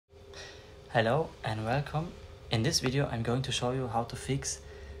Hello and welcome. In this video I'm going to show you how to fix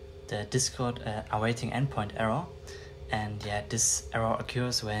the Discord awaiting endpoint error. And yeah, this error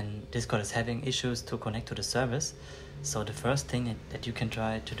occurs when Discord is having issues to connect to the service. So the first thing that you can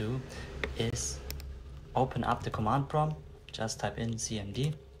try to do is open up the command prompt, just type in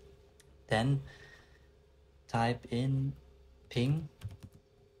cmd, then type in ping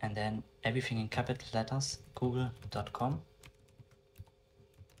and then everything in capital letters, google.com.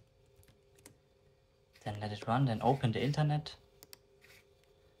 Then let it run, then open the internet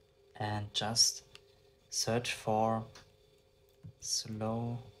and just search for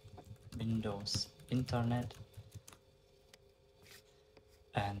slow Windows internet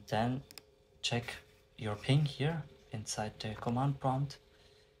and then check your ping here inside the command prompt.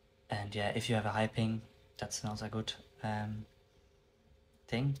 And yeah, if you have a high ping, that's not a good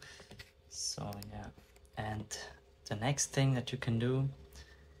thing. So yeah, and the next thing that you can do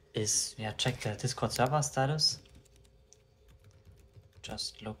is check the Discord server status.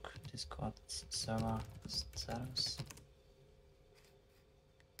 Just look Discord server status,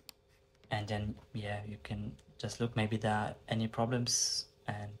 and then you can just look, maybe there are any problems,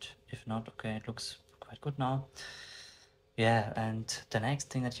 and if not, okay, it looks quite good now. And the next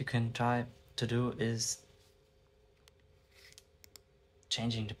thing that you can try to do is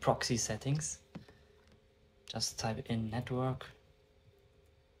changing the proxy settings. Just type in network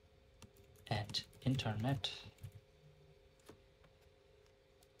and internet.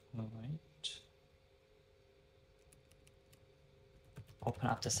 Wait. Open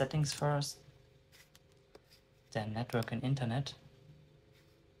up the settings first, then network and internet.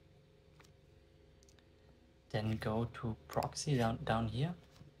 Then go to proxy down here.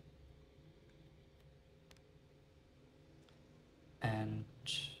 And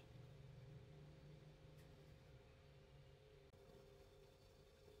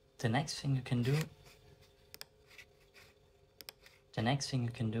the next thing you can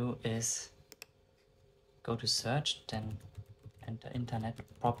do is go to search, then enter internet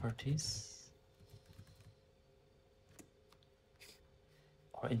properties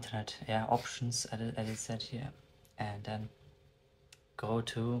or internet options as it said here, and then go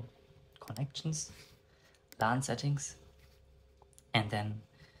to connections, LAN settings, and then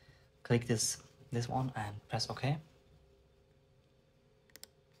click this one and press OK.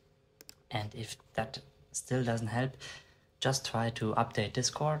 And if that still doesn't help, just try to update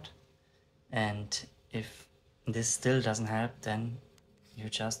Discord. And if this still doesn't help, then you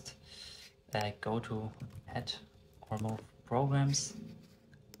just go to add or remove programs,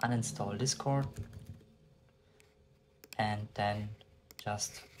 uninstall Discord, and then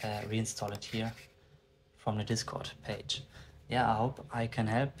just reinstall it here from the Discord page. I hope I can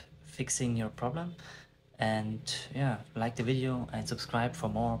help fixing your problem, and like the video and subscribe for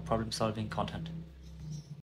more problem solving content.